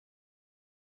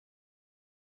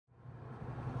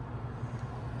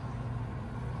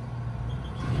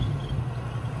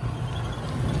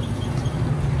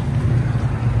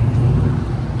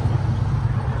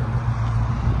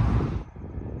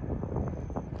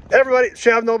Hey everybody, it's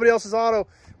Chev, Nobody Else's Auto.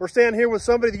 We're standing here with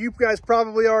somebody that you guys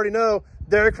probably already know.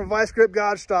 Derek from Vice Grip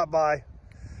Garage stopped by.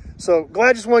 So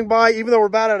glad you swung by. Even though we're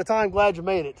about out of time, glad you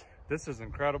made it. This is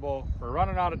incredible. We're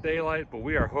running out of daylight, but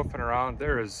we are hoofing around.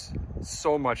 There is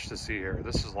so much to see here.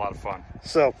 This is a lot of fun.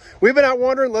 So we've been out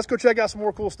wandering. Let's go check out some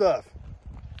more cool stuff.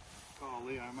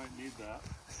 Golly, I might need that.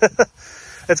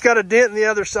 It's got a dent in the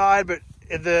other side, but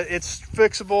it's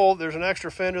fixable. There's an extra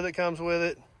fender that comes with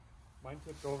it. Mine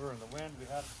tipped over in the wind. We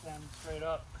had to stand straight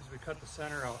up because we cut the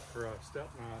center out for a step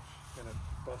notch and it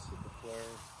busted the flares.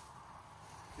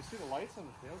 You see the lights on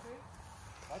the tailgate?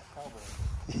 That's cowboy.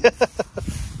 Yeah.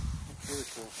 That's really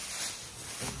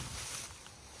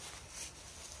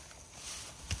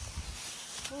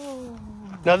cool.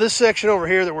 Now this section over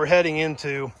here that we're heading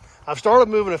into, I've started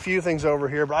moving a few things over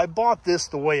here, but I bought this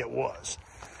the way it was.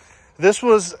 This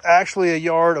was actually a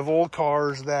yard of old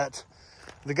cars that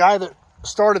the guy that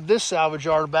started this salvage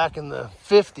yard back in the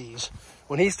 50s,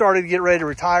 when he started to get ready to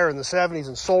retire in the 70s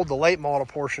and sold the late model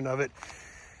portion of it,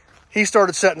 he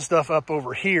started setting stuff up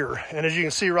over here. And as you can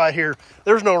see right here,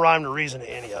 there's no rhyme or reason to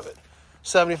any of it.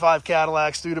 75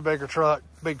 Cadillac, Studebaker truck,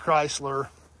 big Chrysler.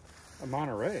 A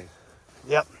Monterey.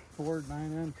 Yep. Ford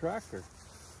 9N tractor.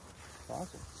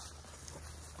 Awesome.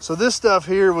 So this stuff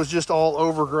here was just all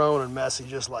overgrown and messy,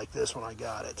 just like this when I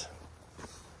got it.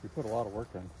 You put a lot of work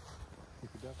in.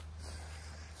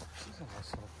 This is a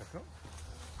nice little pickup.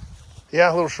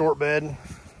 Yeah, a little short bed.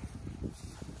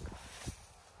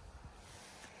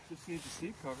 Just need the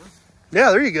seat cover. Yeah,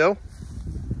 there you go.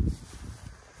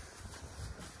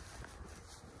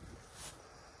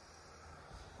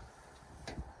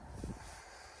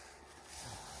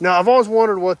 Now, I've always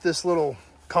wondered what this little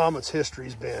Comet's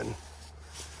history's been.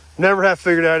 Never have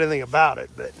figured out anything about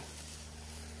it, but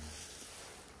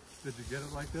did you get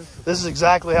it like this? This is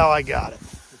exactly how I got it.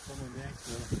 Did someone yank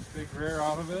the big rear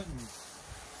out of it and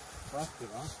left it,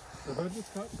 huh? The hood was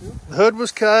cut too? The hood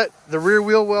was cut. The rear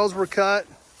wheel wells were cut.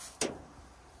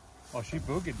 Oh, she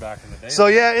boogied back in the day. So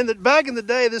yeah, back in the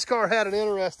day, this car had an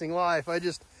interesting life. I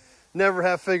just never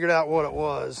have figured out what it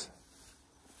was.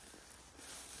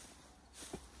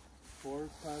 Floors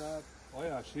cut up. Oh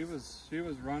yeah, she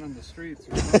was running the streets.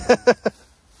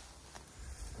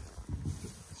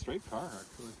 Straight car,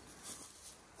 actually.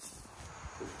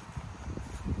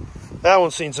 That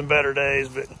one's seen some better days,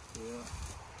 but yeah.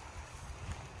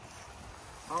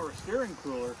 Power steering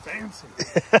cooler, fancy.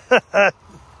 Hot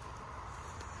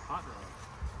rod.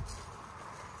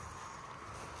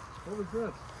 What was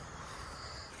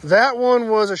this? That one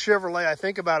was a Chevrolet, I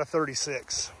think about a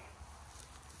 36.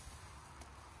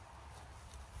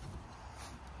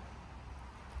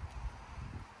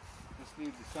 This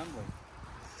needs assembly.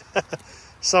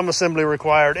 Some assembly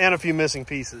required and a few missing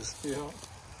pieces. Yeah.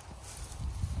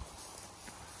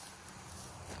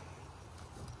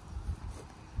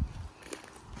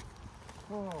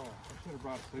 Oh, I should have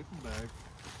brought a sleeping bag.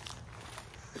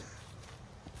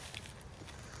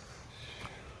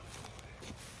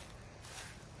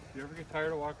 You ever get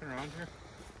tired of walking around here?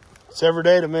 It's every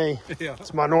day to me. Yeah.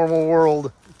 It's my normal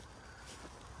world.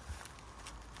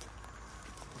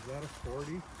 Is that a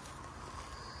 40?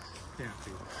 Can't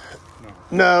be. No.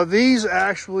 No, these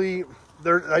actually,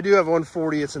 I do have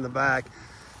 140. It's in the back.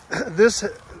 This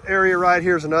area right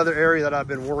here is another area that I've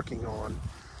been working on.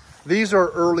 These are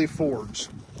early Fords.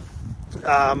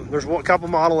 There's a couple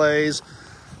Model A's.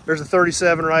 There's a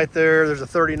 37 right there. There's a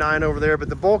 39 over there. But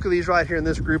the bulk of these right here in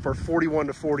this group are 41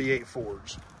 to 48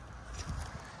 Fords.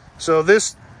 So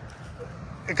this,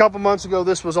 a couple months ago,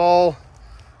 this was all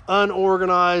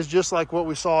unorganized, just like what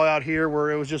we saw out here, where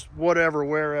it was just whatever,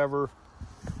 wherever.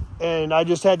 And I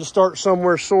just had to start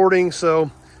somewhere sorting.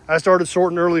 So I started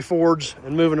sorting early Fords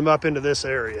and moving them up into this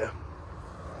area.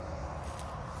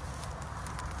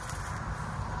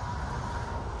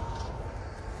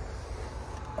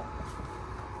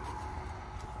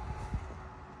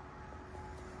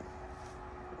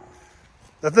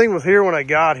 The thing was here when I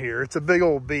got here, it's a big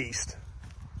old beast.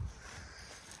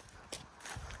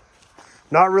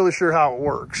 Not really sure how it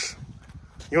works.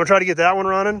 You want to try to get that one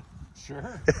running?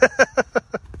 Sure.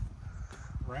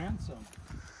 Ransom.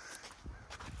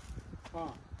 Huh.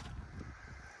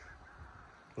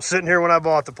 Was sitting here when I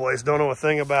bought the place, don't know a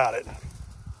thing about it.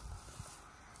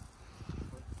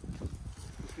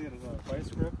 See it as a vice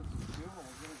grip.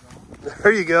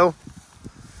 There you go.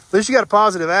 At least you got a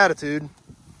positive attitude.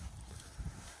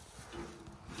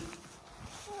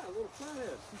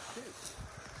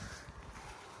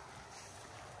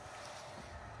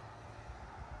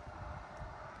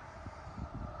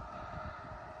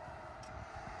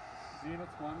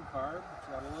 Zenith's one carb. It's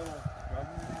got a little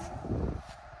government in it.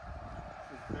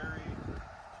 It's very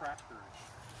tractorish.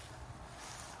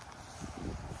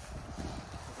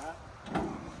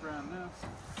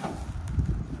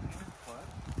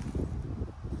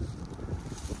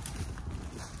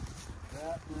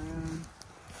 That ran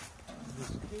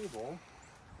this cable,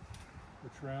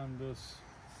 which ran this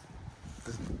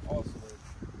oscillator.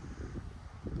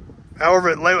 However,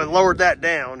 it lowered that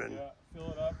down. And yeah,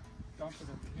 fill it up, dump it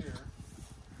into here,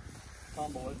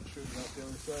 tumble it, and shoot it out the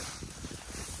other side.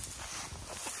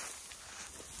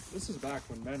 This is back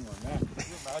when men were men. Can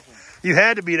you imagine? You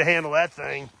had to be to handle that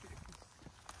thing.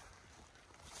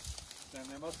 And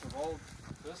they must have rolled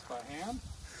this by hand.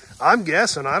 I'm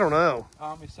guessing. I don't know.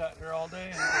 Tommy sat here all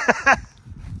day. And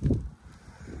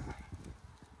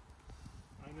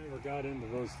I never got into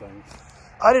those things.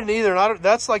 I didn't either. And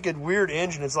that's like a weird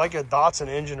engine. It's like a Datsun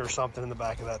engine or something in the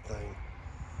back of that thing.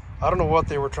 I don't know what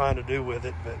they were trying to do with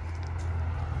it, but.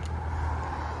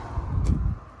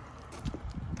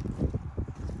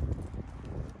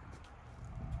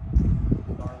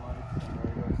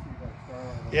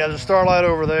 Yeah, there's a Starlight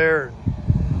over there.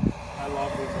 I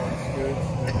love these old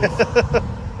scoots.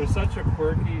 They're such a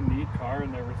quirky, neat car,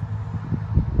 and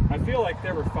I feel like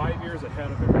they were 5 years ahead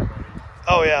of everybody.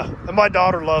 Oh yeah, and my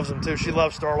daughter loves them too. She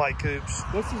loves Starlight coupes.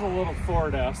 This is a little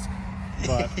Ford-esque,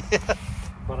 but Yeah.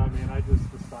 but I mean,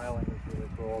 the styling is really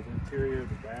cool. The interior,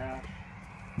 the dash.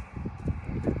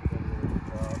 I think they did a really good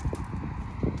job.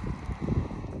 I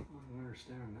don't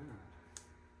understand that.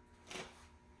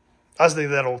 I just think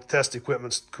that old test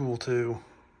equipment's cool too.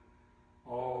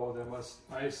 Oh, they must,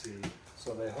 I see.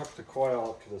 So they hooked the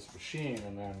coil up to this machine,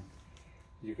 and then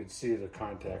you could see the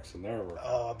contacts in there.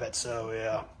 Oh, I bet so,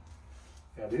 yeah.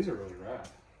 Yeah, these are really rad.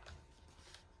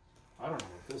 I don't know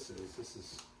what this is. This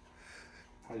is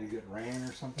how you get rain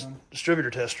or something? Distributor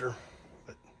tester.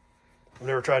 But I've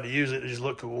never tried to use it. It just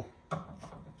looked cool.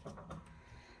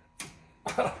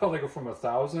 They go from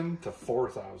 1,000 to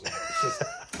 4,000. It's just,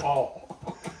 oh.